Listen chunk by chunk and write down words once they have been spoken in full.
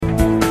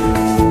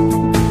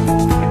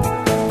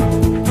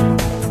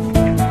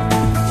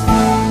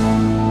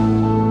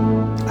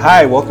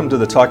Hi, welcome to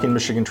the Talking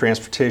Michigan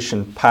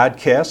Transportation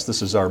podcast.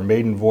 This is our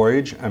maiden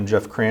voyage. I'm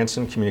Jeff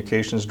Cranston,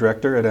 Communications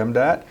Director at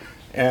MDOT,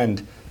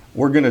 and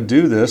we're going to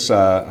do this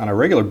on a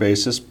regular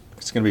basis.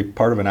 It's going to be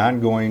part of an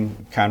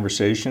ongoing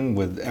conversation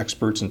with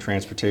experts in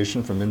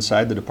transportation from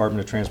inside the Department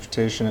of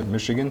Transportation at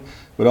Michigan,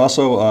 but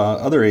also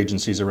other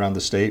agencies around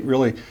the state,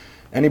 really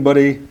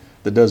anybody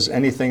that does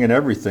anything and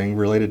everything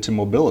related to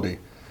mobility.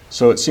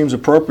 So it seems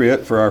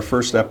appropriate for our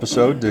first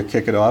episode to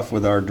kick it off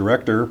with our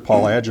director,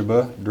 Paul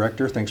Agiba.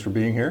 Director, thanks for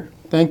being here.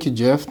 Thank you,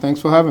 Jeff.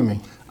 Thanks for having me.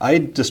 I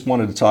just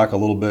wanted to talk a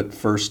little bit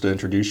first to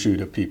introduce you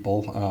to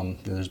people.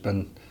 There's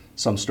been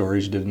some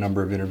stories. You did a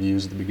number of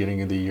interviews at the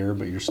beginning of the year,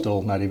 but you're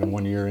still not even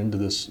 1 year into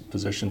this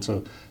position.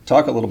 So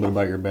talk a little bit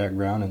about your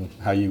background and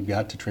how you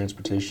got to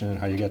transportation and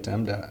how you got to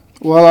MDOT.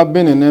 Well, I've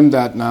been in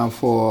MDOT now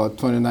for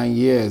 29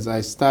 years.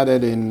 I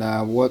started in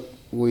what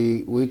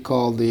we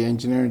call the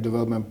Engineering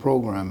Development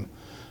Program.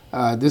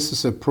 This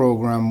is a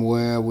program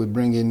where we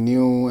bring in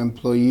new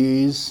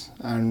employees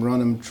and run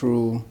them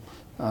through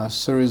a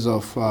series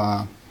of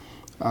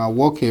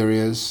work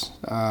areas.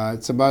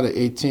 It's about an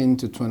 18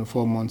 to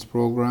 24 months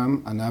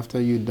program, and after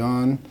you're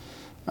done,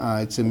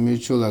 it's a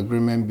mutual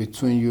agreement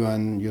between you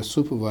and your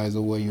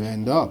supervisor where you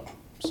end up.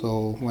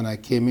 So when I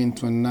came in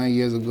 29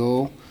 years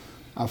ago,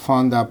 I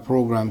found that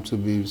program to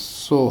be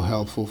so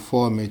helpful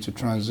for me to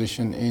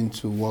transition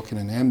into working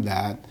in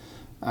MDOT.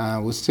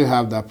 We still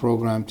have that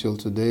program till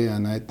today,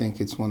 and I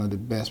think it's one of the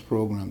best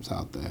programs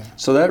out there.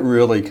 So that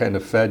really kind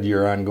of fed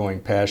your ongoing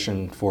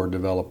passion for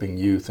developing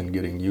youth and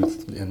getting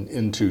youth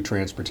into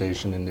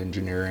transportation and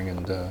engineering,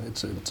 and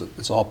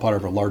it's all part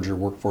of a larger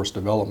workforce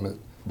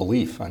development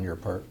belief on your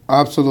part.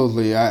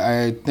 Absolutely.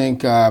 I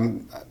think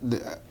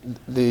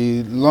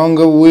the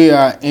longer we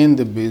are in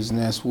the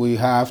business, we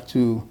have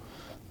to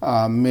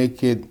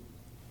make it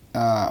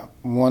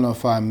one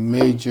of our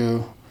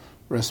major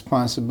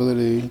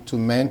responsibility to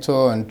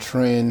mentor and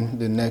train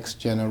the next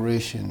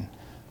generation.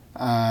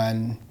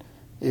 And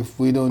if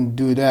we don't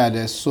do that,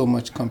 there's so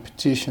much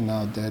competition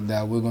out there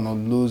that we're going to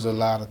lose a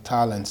lot of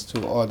talents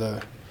to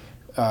other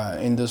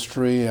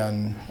industry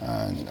and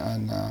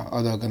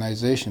other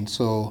organizations.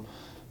 So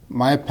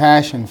my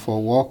passion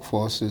for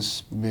workforce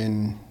has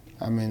been,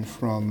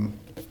 from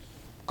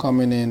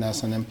coming in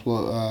as an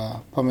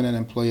permanent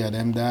employee at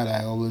MDOT,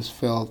 I always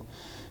felt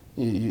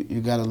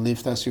you got to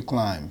lift as you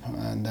climb,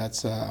 and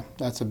that's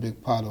a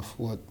big part of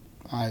what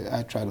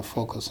I try to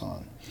focus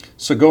on.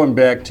 So going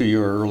back to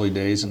your early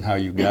days and how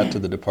you got to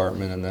the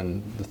department, and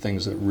then the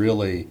things that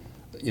really,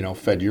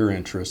 fed your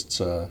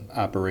interests,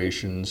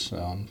 operations,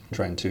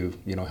 trying to,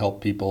 help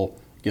people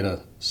get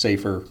a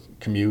safer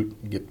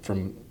commute, get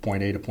from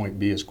point A to point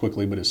B as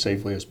quickly but as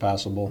safely as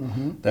possible.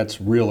 Mm-hmm. That's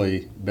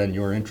really been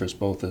your interest,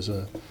 both as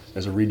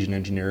a region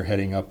engineer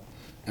heading up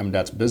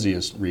MDOT's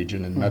busiest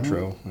region in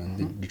Metro, in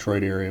the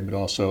Detroit area, but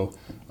also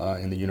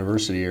in the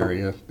university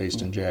area,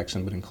 based in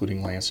Jackson, but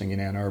including Lansing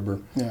and Ann Arbor.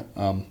 Yeah.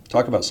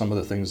 Talk about some of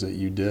the things that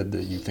you did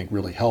that you think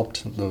really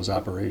helped those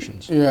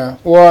operations. Yeah.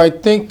 Well, I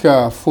think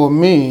for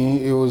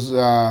me, it was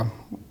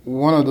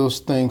one of those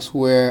things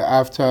where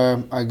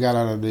after I got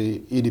out of the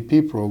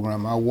EDP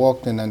program, I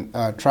worked in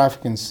a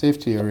traffic and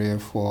safety area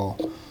for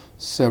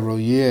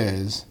several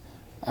years,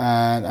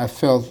 and I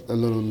felt a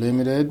little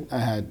limited.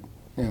 I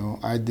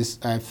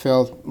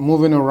felt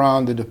moving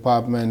around the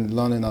department,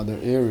 learning other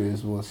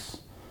areas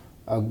was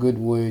a good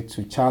way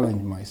to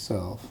challenge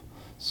myself.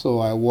 So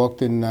I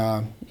worked in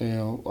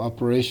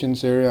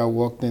operations area. I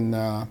worked in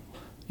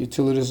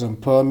utilities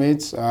and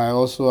permits. I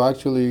also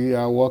actually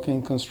work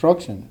in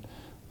construction,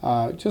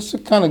 just to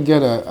kind of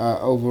get a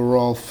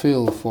overall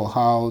feel for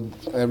how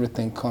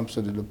everything comes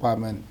to the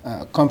department,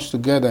 comes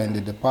together in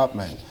the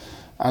department.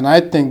 And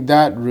I think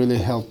that really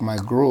helped my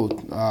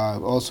growth.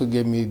 Also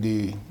gave me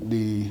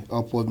the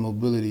upward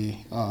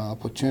mobility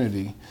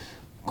opportunity.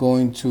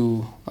 Going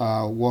to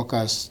work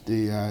as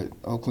the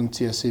Oakland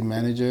TSC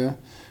manager.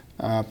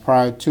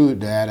 Prior to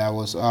that, I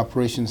was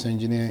operations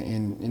engineer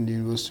in the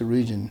university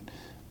region,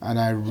 and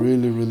I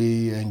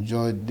really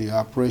enjoyed the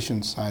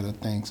operations side of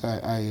things.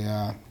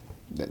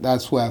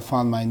 That's where I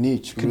found my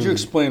niche. Could you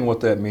explain what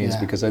that means? Yeah.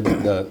 Because I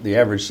think the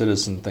average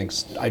citizen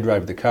thinks, I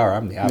drive the car,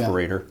 I'm the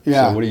operator.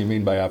 Yeah. So what do you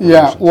mean by operations?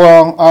 Yeah,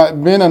 well,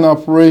 being an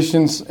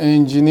operations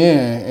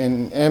engineer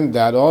in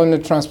MDOT or in the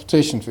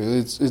transportation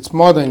field, it's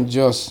more than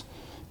just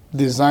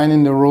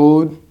designing the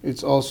road.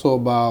 It's also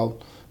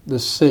about the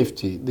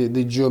safety,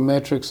 the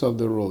geometrics of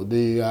the road,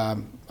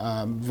 the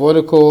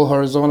vertical,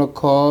 horizontal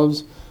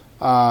curves,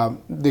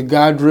 the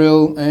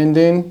guardrail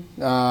ending,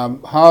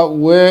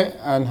 where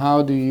and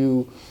how do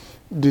you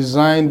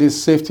design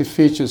these safety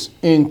features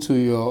into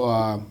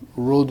your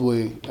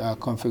roadway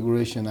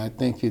configuration. I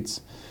think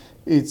it's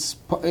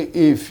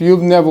if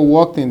you've never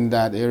walked in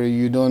that area,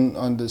 you don't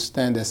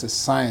understand there's a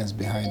science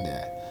behind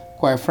that.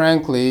 Quite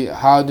frankly,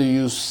 how do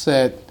you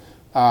set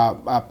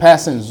a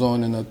passing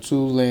zone in a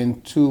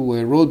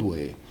two-way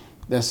roadway?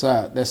 There's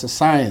a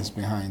science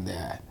behind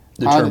that.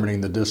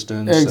 Determining the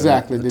distance.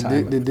 Exactly,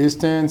 the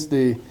distance,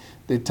 the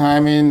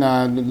timing,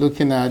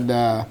 looking at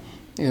the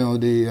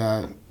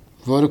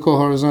vertical,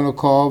 horizontal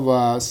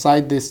curve,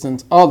 sight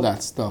distance, all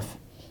that stuff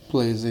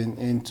plays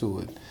into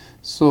it.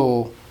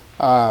 So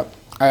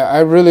I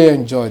really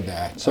enjoyed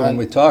that. So when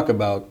we talk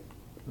about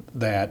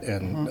that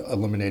and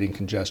eliminating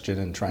congestion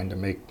and trying to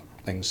make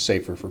things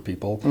safer for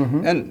people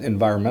and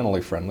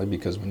environmentally friendly,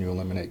 because when you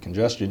eliminate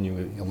congestion, you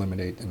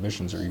eliminate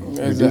emissions or you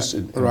reduce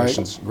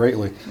emissions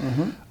greatly.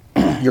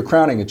 Your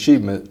crowning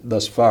achievement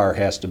thus far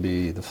has to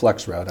be the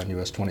Flex route on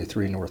US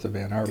 23 north of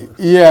Ann Arbor.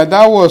 Yeah,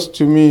 that was,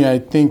 to me, I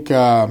think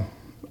a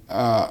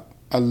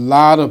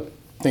lot of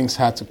things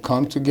had to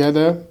come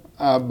together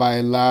by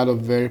a lot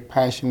of very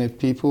passionate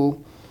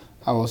people.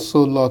 I was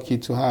so lucky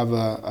to have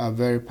a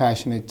very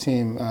passionate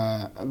team,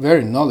 a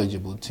very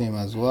knowledgeable team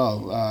as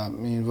well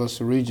in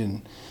Universal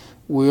Region.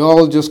 We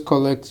all just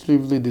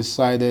collectively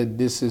decided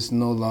this is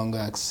no longer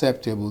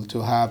acceptable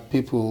to have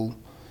people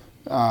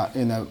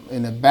in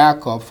a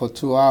backup for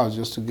 2 hours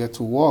just to get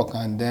to work,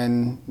 and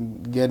then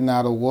getting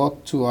out of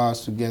work 2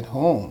 hours to get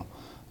home.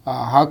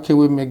 How can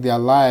we make their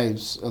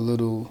lives a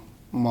little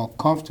more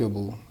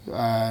comfortable?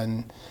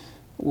 And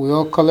we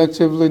all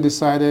collectively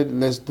decided,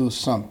 let's do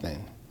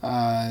something.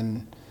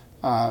 And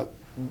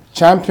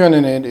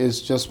championing it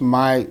is just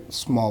my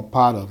small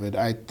part of it.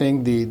 I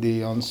think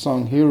the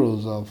unsung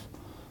heroes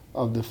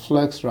of the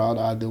Flex route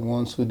are the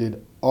ones who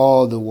did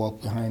all the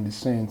work behind the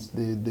scenes.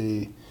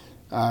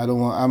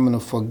 I'm going to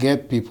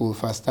forget people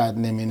if I start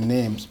naming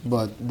names,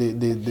 but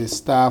the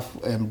staff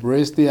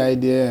embraced the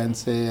idea and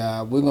say,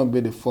 we're going to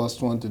be the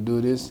first one to do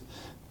this.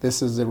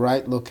 This is the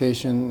right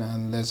location,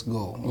 and let's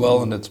go.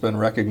 Well, and it's been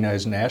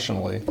recognized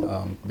nationally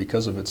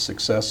because of its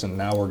success, and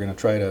now we're going to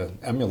try to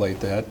emulate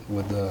that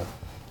with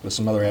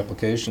some other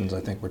applications. I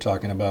think we're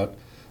talking about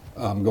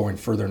going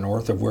further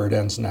north of where it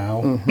ends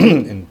now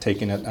and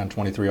taking it on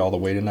 23 all the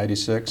way to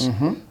 96,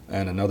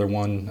 and another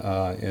one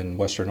in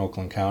western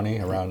Oakland County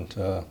around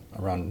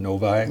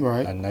Novi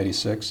on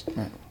 96.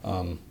 Right.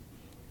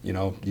 You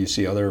know, do you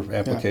see other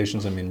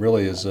applications? Yeah. I mean,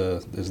 really, is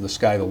the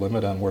sky the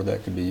limit on where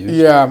that could be used?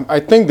 Yeah, I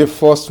think the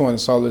first one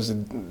is always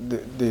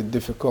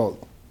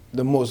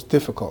the most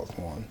difficult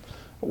one.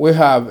 We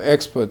have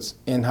experts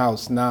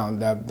in-house now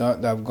that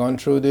have gone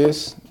through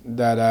this,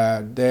 that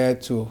are there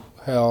to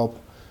help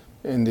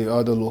in the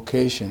other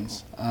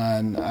locations,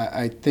 and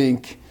I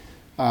think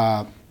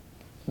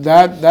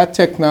that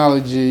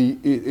technology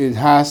you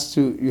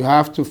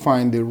have to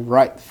find the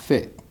right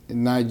fit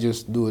and not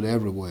just do it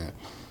everywhere.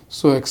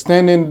 So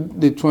extending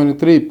the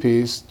 23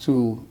 piece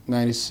to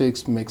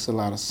 96 makes a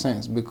lot of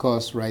sense,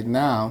 because right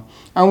now,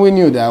 and we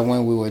knew that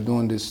when we were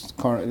doing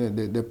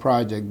the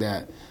project,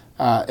 that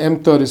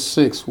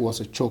M36 was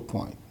a choke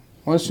point.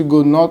 Once you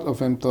go north of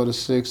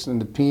M36 in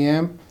the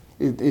PM,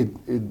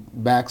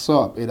 it backs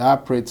up. It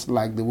operates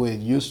like the way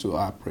it used to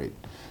operate.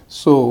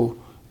 So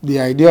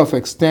the idea of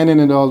extending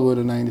it all the way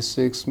to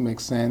 96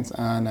 makes sense,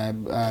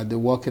 and they're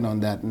working on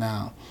that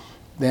now.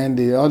 Then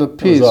the other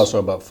piece... It was also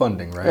about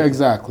funding, right?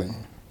 Exactly.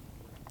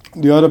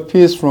 The other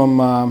piece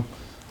from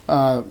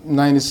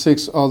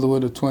 96 all the way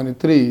to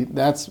 23,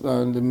 that's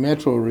the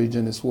metro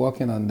region is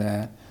working on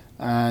that.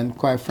 And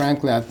quite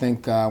frankly, I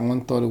think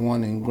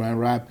 131 in Grand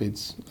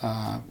Rapids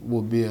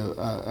will be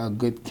a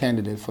good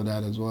candidate for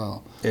that as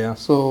well. Yeah.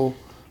 So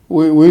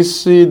we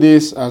see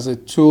this as a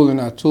tool in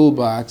our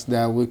toolbox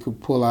that we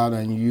could pull out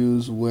and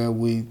use where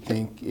we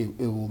think it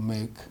will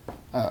make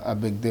a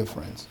big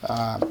difference.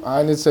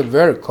 And it's a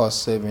very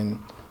cost-saving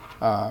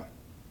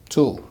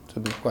tool, to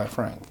be quite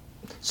frank.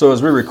 So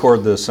as we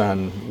record this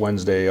on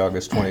Wednesday,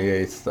 August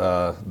 28th,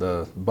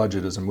 the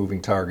budget is a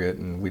moving target,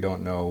 and we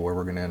don't know where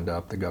we're going to end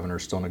up. The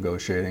governor's still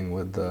negotiating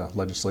with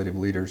legislative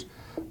leaders.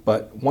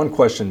 But one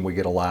question we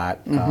get a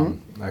lot,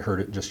 I heard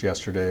it just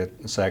yesterday at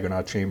the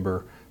Saginaw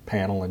Chamber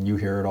panel, and you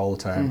hear it all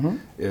the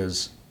time,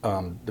 is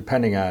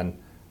depending on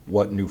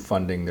what new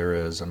funding there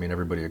is, I mean,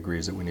 everybody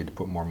agrees that we need to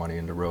put more money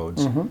into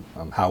roads.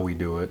 How we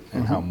do it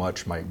and how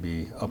much might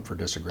be up for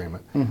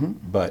disagreement.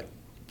 But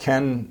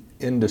can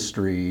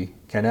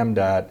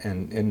MDOT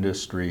and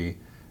industry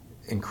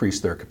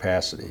increase their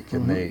capacity?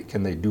 Can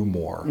they do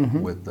more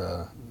with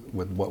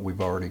what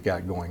we've already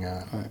got going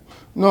on? Right.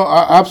 No,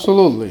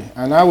 absolutely.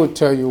 And I would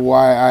tell you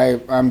why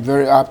I'm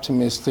very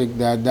optimistic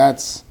that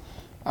that's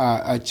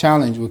a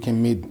challenge we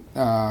can meet.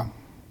 I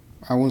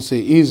won't say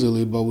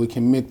easily, but we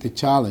can meet the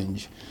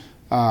challenge.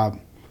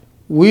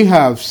 We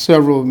have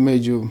several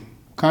major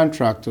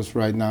contractors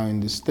right now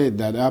in the state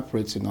that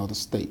operates in other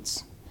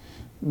states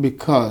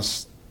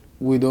because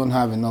we don't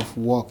have enough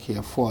work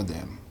here for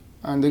them,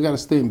 and they got to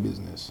stay in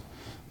business.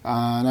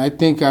 And I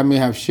think I may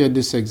have shared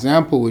this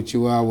example with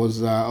you. I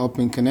was up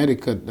in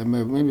Connecticut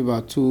maybe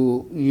about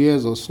 2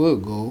 years or so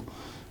ago,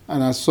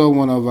 and I saw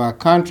one of our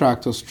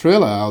contractors'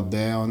 trailer out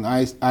there on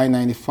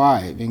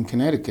I-95 in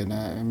Connecticut,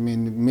 I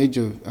mean,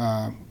 major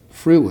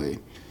freeway.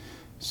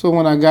 So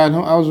when I got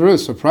home, I was really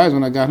surprised.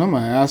 When I got home,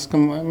 I asked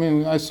him, I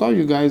mean, I saw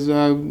you guys,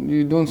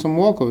 you doing some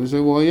work over. He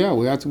said, well, yeah,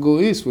 we had to go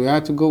east. We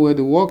had to go where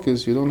the work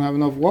is. You don't have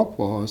enough work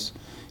for us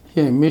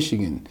here in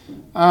Michigan.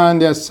 And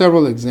there are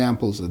several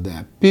examples of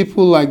that.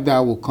 People like that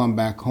will come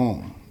back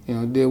home. You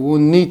know, they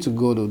won't need to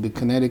go to the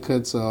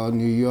Connecticuts or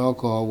New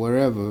York or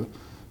wherever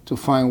to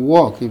find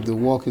work if the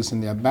work is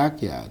in their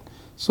backyard.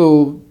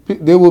 So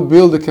they will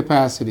build the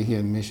capacity here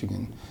in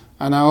Michigan.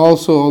 And I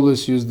also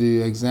always use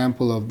the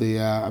example of the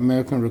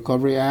American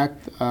Recovery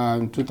Act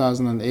in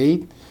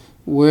 2008,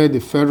 where the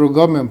federal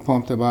government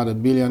pumped about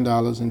 $1 billion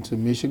into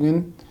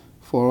Michigan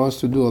for us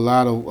to do a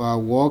lot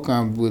of work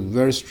with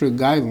very strict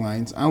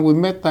guidelines, and we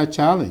met that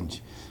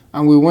challenge.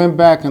 And we went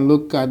back and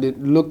looked at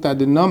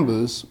the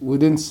numbers. We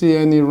didn't see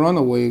any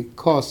runaway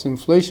costs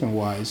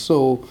inflation-wise.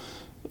 So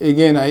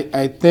again,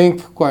 I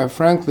think, quite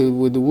frankly,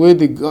 with the way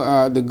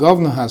the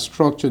governor has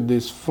structured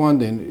this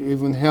funding, it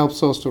even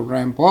helps us to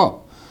ramp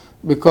up,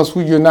 because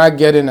you're not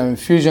getting an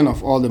infusion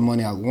of all the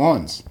money at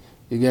once.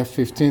 You get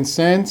 15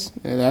 cents,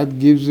 and that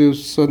gives you a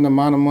certain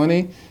amount of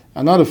money,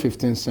 another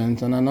 15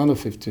 cents, and another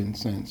 15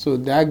 cents. So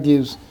that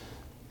gives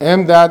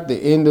MDOT,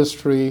 the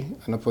industry,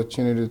 an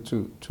opportunity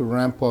to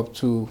ramp up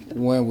to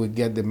when we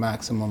get the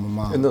maximum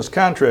amount. And those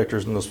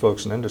contractors and those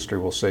folks in industry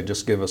will say,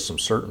 just give us some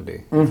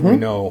certainty. If we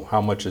know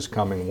how much is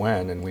coming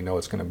when, and we know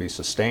it's going to be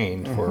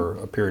sustained for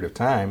a period of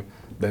time,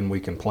 then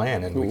we can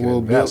plan and we can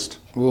invest.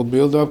 We'll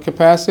build up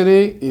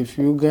capacity if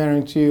you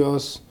guarantee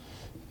us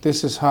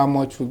this is how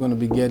much we're going to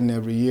be getting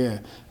every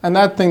year. And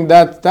I think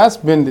that's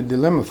been the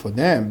dilemma for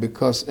them,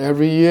 because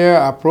every year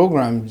our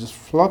program just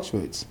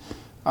fluctuates.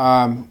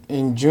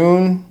 In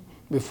June,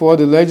 before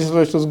the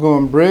legislatures go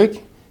on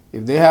break,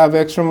 if they have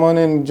extra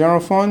money in the general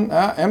fund,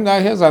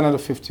 MDOT has another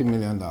 $50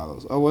 million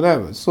or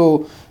whatever.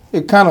 So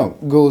it kind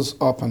of goes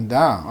up and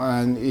down,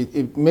 and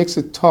it makes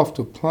it tough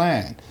to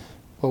plan.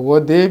 But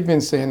what they've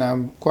been saying,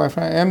 I'm quite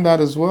frank, MDOT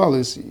as well,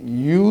 is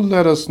you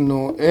let us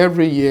know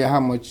every year how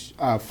much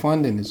our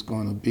funding is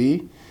going to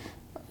be.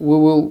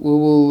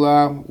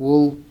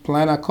 We'll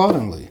plan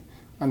accordingly.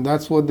 And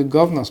that's what the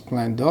governor's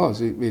plan does.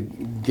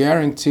 It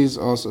guarantees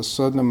us a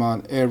certain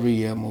amount every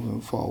year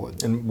moving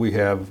forward. And we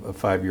have a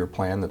 5-year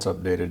plan that's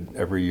updated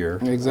every year.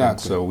 Exactly. And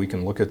so we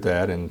can look at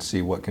that and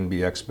see what can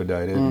be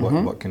expedited,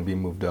 what can be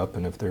moved up,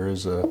 and if there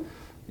is a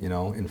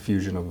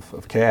infusion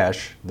of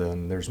cash,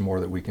 then there's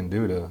more that we can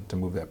do to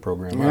move that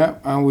program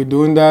up. Yeah, and we're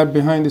doing that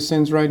behind the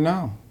scenes right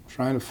now,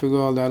 trying to figure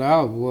all that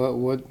out.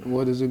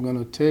 What is it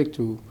going to take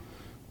to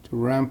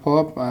ramp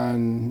up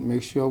and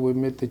make sure we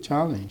meet the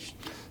challenge?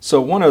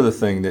 So one other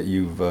thing that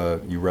you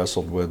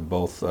wrestled with,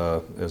 both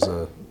as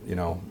a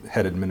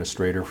head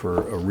administrator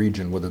for a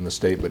region within the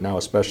state, but now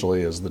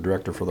especially as the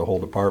director for the whole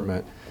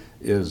department,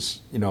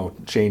 is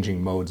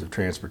changing modes of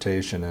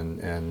transportation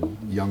and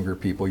younger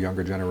people,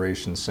 younger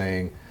generations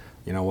saying,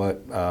 you know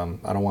what,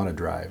 I don't want to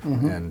drive.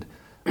 And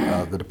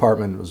the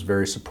department was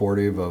very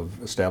supportive of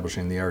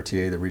establishing the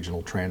RTA, the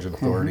Regional Transit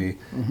Authority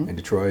in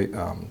Detroit,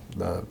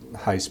 the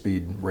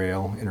high-speed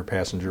rail,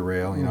 interpassenger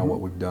rail, what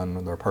we've done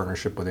with our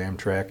partnership with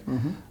Amtrak.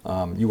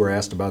 You were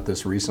asked about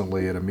this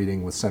recently at a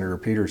meeting with Senator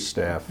Peters'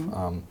 staff.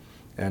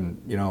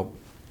 And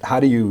how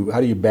do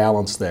you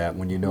balance that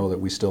when you know that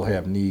we still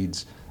have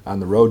needs on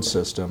the road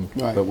system,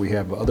 but we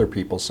have other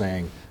people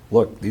saying,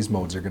 look, these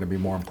modes are going to be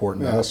more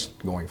important to us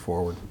going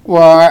forward?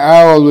 Well,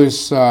 I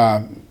always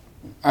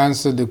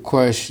answer the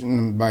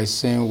question by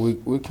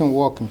saying we can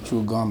walk and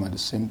chew gum at the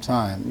same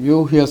time.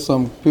 You'll hear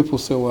some people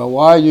say, well,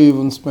 why are you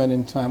even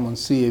spending time on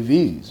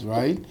CAVs,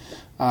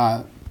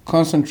 right?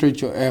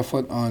 Concentrate your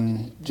effort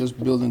on just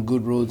building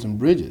good roads and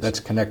bridges. That's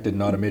connected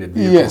and automated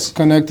vehicles. Yes,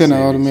 connected and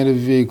automated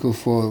vehicle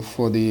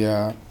for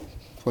the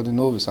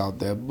novice out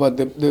there. But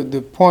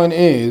the point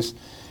is,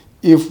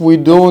 if we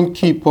don't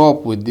keep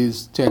up with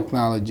these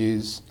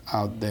technologies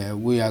out there,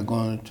 we are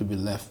going to be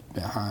left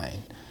behind.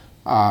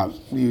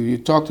 You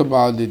talked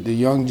about the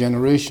young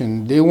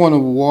generation. They want to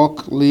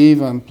walk,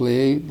 live, and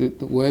play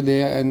where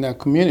they are in their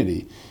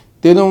community.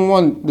 They don't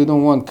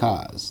want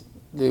cars.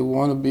 They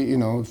want to be,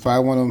 if I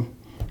want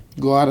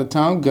to go out of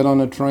town, get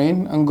on a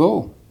train and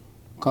go.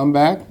 Come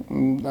back,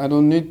 I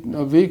don't need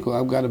a vehicle.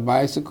 I've got a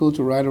bicycle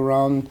to ride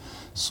around.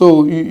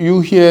 So you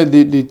hear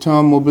the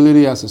term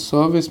mobility as a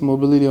service,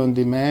 mobility on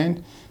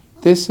demand.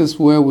 This is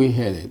where we're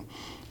headed.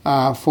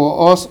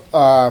 For us,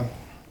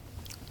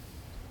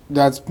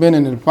 that's been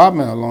in the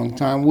department a long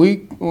time.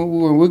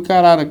 When we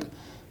got out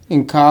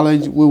in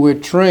college, we were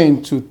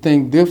trained to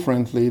think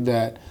differently,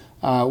 that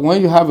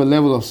when you have a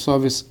level of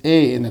service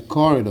A in a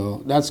corridor,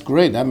 that's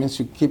great. That means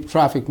you keep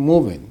traffic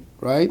moving,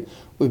 right?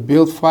 We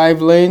built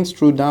 5 lanes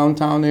through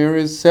downtown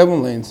areas,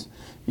 7 lanes.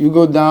 You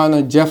go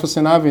down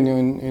Jefferson Avenue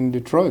in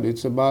Detroit,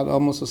 it's about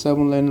almost a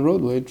 7-lane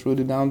roadway through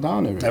the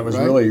downtown area. That was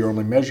right? really your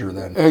only measure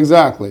then.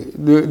 Exactly.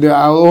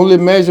 Our only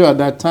measure at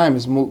that time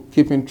is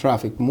keeping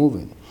traffic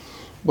moving.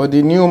 But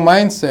the new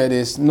mindset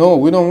is, no,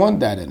 we don't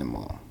want that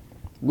anymore.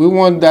 We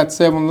want that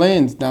 7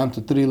 lanes down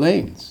to 3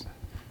 lanes.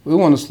 We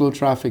want to slow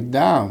traffic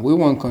down. We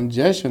want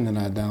congestion in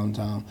our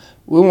downtown.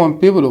 We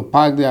want people to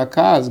park their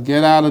cars,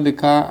 get out of the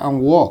car,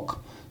 and walk.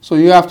 So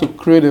you have to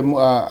create a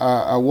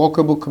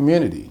walkable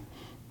community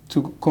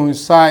to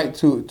coincide,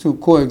 to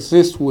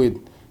coexist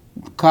with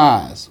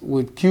cars,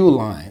 with queue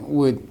line,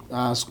 with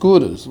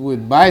scooters,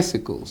 with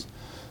bicycles.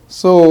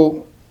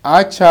 So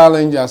our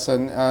challenge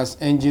as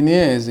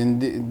engineers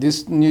in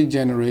this new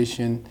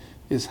generation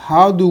is,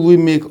 how do we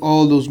make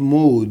all those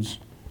modes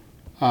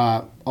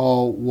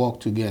all work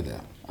together.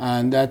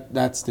 And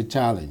that's the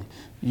challenge.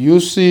 You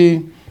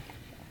see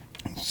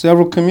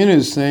several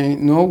communities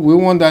saying, no, we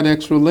want that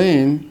extra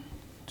lane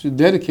to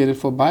dedicate it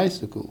for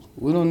bicycles.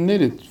 We don't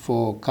need it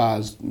for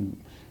cars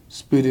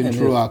speeding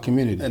through our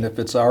community. And if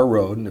it's our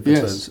road, and if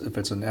Yes.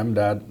 it's an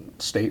MDOT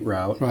state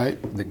route Right.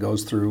 that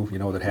goes through,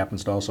 that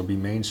happens to also be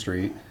Main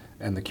Street,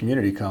 and the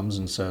community comes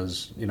and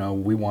says,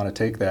 we want to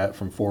take that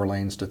from 4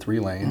 lanes to 3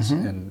 lanes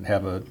and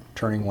have a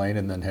turning lane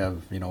and then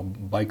have,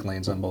 bike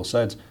lanes on both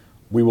sides,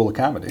 we will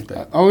accommodate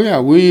that. Oh yeah,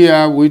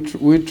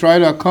 we try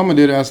to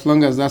accommodate as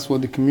long as that's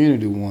what the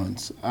community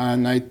wants.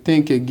 And I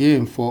think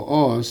again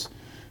for us,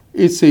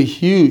 it's a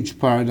huge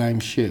paradigm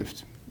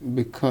shift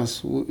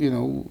because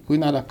we're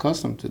not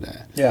accustomed to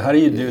that. Yeah, how do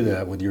you do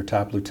that with your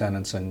top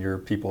lieutenants and your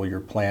people, your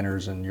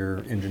planners and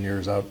your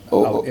engineers out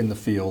in the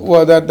field?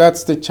 Well,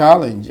 that's the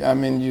challenge. I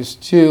mean, you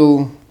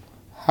still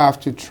have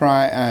to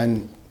try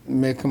and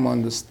make them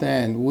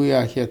understand we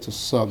are here to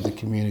serve the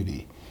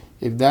community.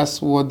 If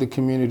that's what the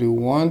community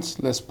wants,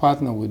 let's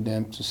partner with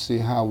them to see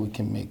how we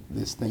can make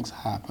these things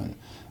happen.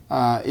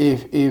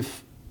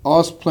 If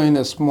us playing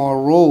a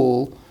small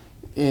role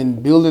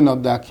in building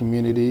up that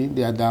community,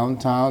 their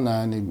downtown,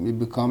 and it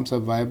becomes a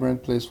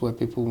vibrant place where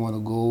people want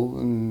to go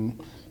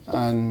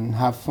and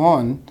have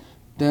fun,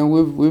 then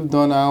we've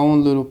done our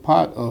own little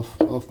part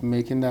of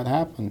making that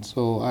happen.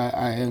 So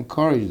I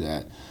encourage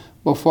that.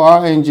 But for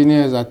our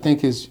engineers, I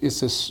think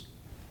it's a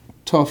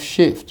tough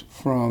shift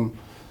from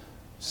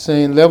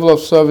saying level of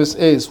service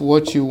A is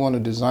what you want to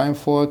design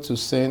for to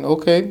saying,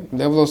 okay,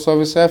 level of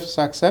service F is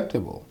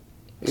acceptable.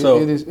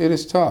 So it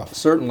is tough.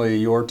 Certainly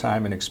your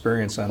time and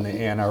experience on the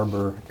Ann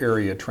Arbor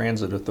Area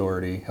Transit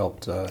Authority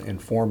helped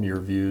inform your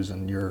views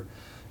and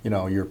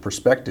your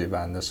perspective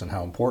on this and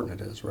how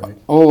important it is, right?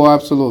 Oh,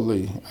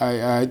 absolutely.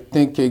 I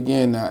think,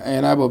 again,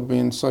 Ann Arbor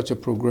being such a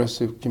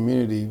progressive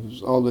community,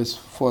 has always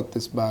fought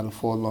this battle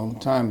for a long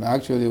time.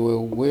 Actually, we're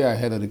way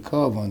ahead of the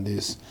curve on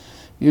this.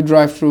 You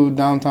drive through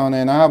downtown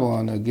Ann Arbor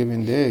on a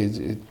given day,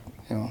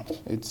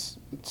 it's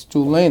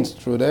 2 lanes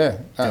through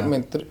there. Yeah. I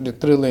mean, the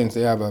 3 lanes,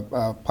 they have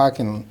a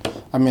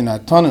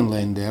turning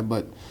lane there,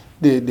 but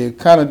they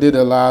kind of did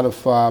a lot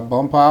of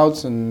bump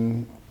outs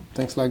and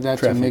things like that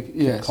Traffic, to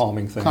make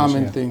calming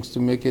things, things to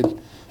make it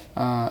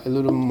a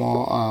little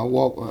more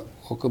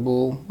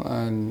walkable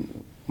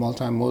and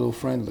multimodal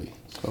friendly.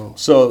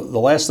 So the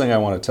last thing I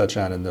want to touch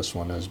on in this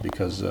one is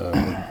because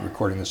we're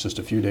recording this just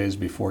a few days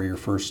before your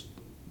first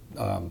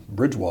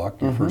Bridge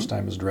Walk, your first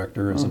time as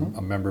director, as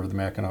a member of the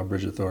Mackinac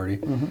Bridge Authority,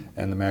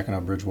 and the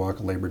Mackinac Bridge Walk,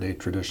 a Labor Day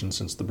tradition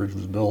since the bridge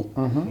was built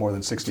more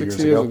than 60 years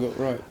ago.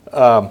 Right.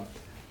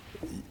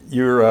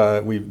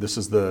 This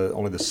is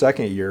only the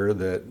second year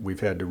that we've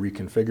had to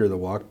reconfigure the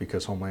walk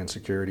because Homeland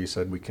Security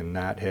said we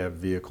cannot have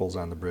vehicles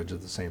on the bridge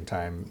at the same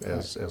time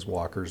as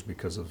walkers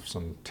because of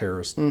some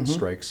terrorist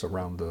strikes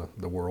around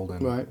the world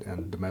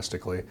and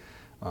domestically.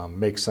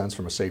 Makes sense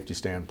from a safety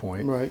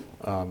standpoint. Right.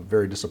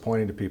 Very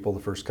disappointing to people the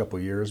first couple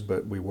of years,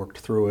 but we worked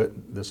through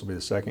it. This will be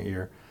the second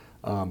year.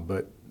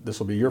 But this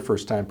will be your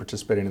first time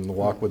participating in the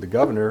walk with the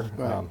governor.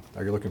 Right.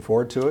 Are you looking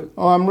forward to it?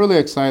 Oh, I'm really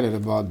excited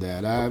about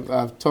that.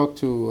 I've talked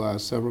to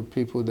several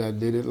people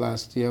that did it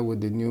last year with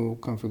the new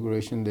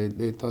configuration.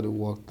 They thought it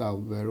worked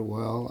out very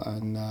well,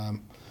 and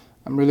I'm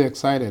really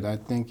excited. I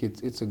think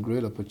it's a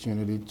great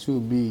opportunity to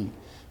be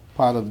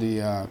part of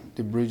the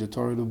Bridge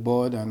Authority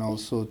Board and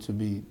also to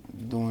be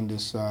doing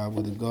this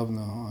with the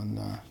governor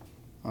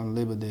on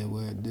Labor Day,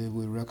 where they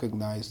will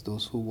recognize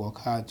those who work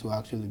hard to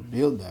actually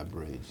build that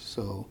bridge.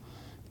 So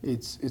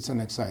it's an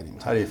exciting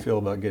time. How do you feel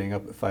about getting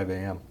up at 5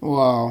 a.m.?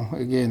 Well,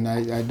 again,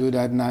 I do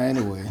that now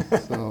anyway,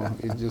 so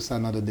it's just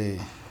another day.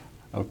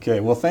 Okay,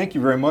 well, thank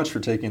you very much for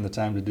taking the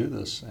time to do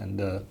this,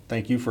 and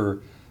thank you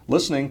for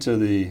listening to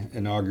the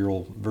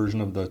inaugural version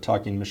of the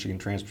Talking Michigan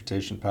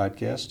Transportation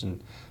podcast.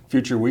 In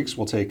future weeks,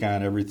 we'll take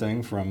on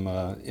everything from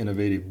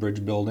innovative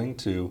bridge building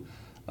to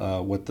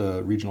what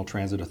the Regional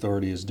Transit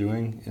Authority is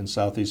doing in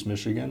Southeast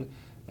Michigan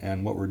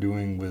and what we're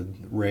doing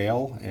with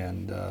rail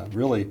and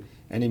really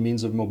any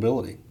means of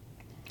mobility.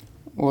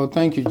 Well,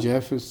 thank you,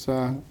 Jeff. It's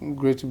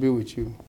great to be with you.